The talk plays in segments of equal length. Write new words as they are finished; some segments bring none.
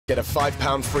Get a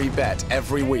 £5 free bet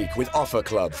every week with Offer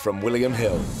Club from William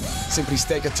Hill. Simply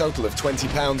stake a total of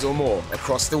 £20 or more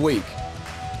across the week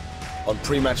on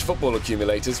pre-match football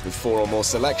accumulators with 4 or more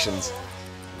selections,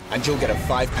 and you'll get a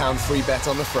 £5 free bet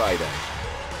on the Friday.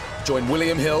 Join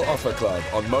William Hill Offer Club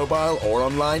on mobile or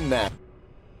online now.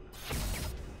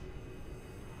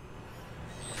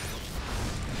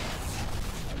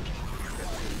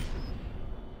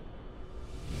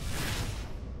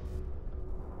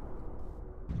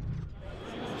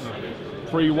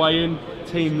 Pre-weigh-in,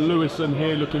 Team Lewison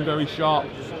here looking very sharp,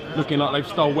 looking like they've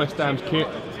stole West Ham's kit.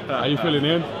 How are you feeling,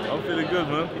 Ian? I'm feeling good,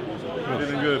 man.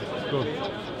 Feeling good. Good.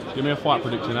 Give me a fight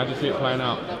prediction. How do you see it playing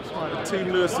out? Team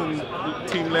Lewison,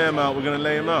 team lay him out, we're going to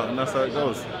lay him out, and that's how it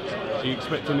goes. Are you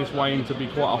expecting this weigh-in to be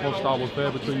quite a hostile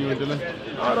affair between you and Dylan?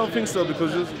 I don't think so,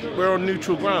 because we're on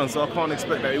neutral ground, so I can't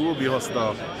expect that it will be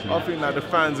hostile. I think that the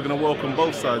fans are going to welcome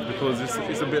both sides, because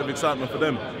it's a bit of excitement for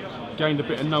them. Gained a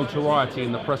bit of notoriety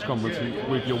in the press conference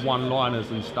with your one-liners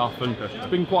and stuff, and it's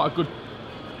been quite a good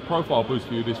profile boost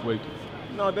for you this week.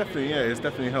 No, definitely, yeah, it's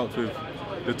definitely helped with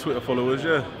the Twitter followers,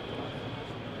 yeah.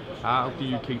 How do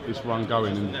you keep this run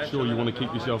going, and sure you want to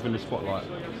keep yourself in the spotlight?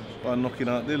 By knocking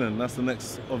out Dylan, that's the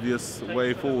next obvious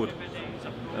way forward.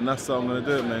 And that's how I'm going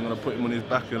to do it, man. I'm going to put him on his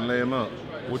back and lay him out.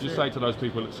 What do you say to those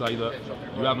people that say that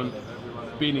you haven't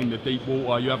been in the deep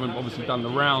water, you haven't obviously done the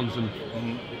rounds and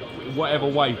whatever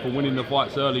way for winning the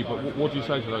fights early, but what do you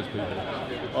say to those people?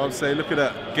 I'd say, look at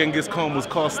that, Genghis Khan was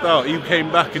cast out, he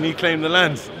came back and he claimed the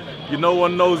lands. No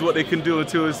one knows what they can do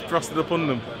until it's thrusted upon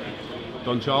them.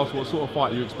 Don Charles, what sort of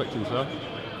fight are you expecting, sir?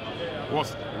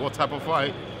 What type of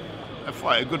fight? A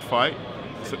good fight.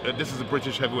 So, this is the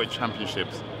British Heavyweight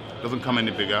Championships. Doesn't come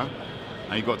any bigger.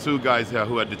 And you've got 2 guys here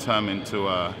who are determined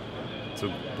to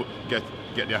get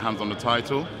their hands on the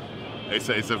title.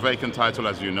 It's a vacant title,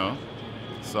 as you know.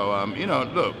 So,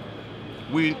 look,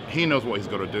 he knows what he's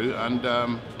got to do, and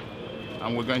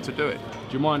we're going to do it.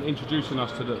 Do you mind introducing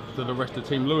us to the rest of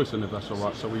Team Lewison, if that's all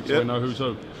right, so we know who's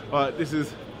who? All right, this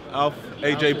is Alf,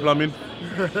 AJ Plumbing.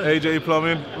 AJ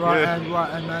Plumbing. Right hand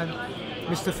man.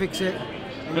 Mr. Fix It.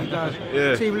 There you go.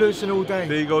 Yeah. Team Lewison all day.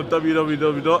 There you go,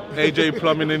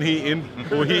 www.ajplumbingandheating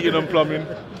or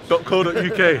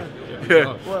heatingandplumbing.co.uk.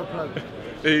 Yeah. Well plugged.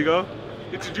 There you go.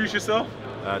 Introduce yourself.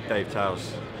 Dave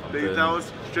Towers. Dave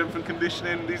Towers, strength and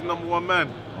conditioning. He's #1 man.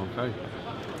 Okay.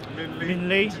 Min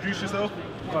Lee. Introduce yourself.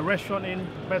 Got a restaurant in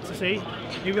Battersea.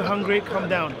 If you're hungry, come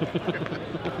down.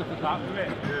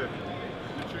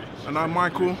 And I'm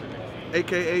Michael,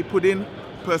 aka Pudding,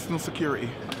 personal security.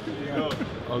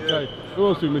 Okay. Who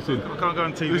else are we missing? I can't go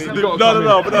on TV. No,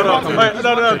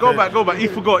 go back. He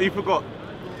forgot.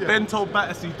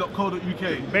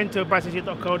 BentoBattersea.co.uk.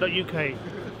 BentoBattersea.co.uk.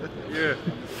 Yeah.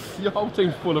 Your whole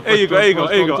team's full of There you go.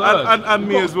 And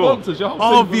me as well.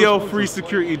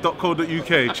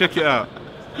 RVL3security.co.uk. Check it out.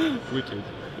 Wicked.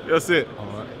 That's it. All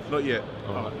right. Not yet.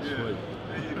 All right, sweet. There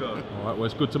you go. All right, well,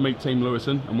 it's good to meet Team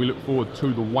Lewison, and we look forward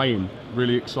to the weigh-in.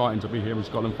 Really exciting to be here in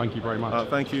Scotland. Thank you very much.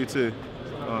 Thank you too.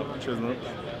 Cheers, man.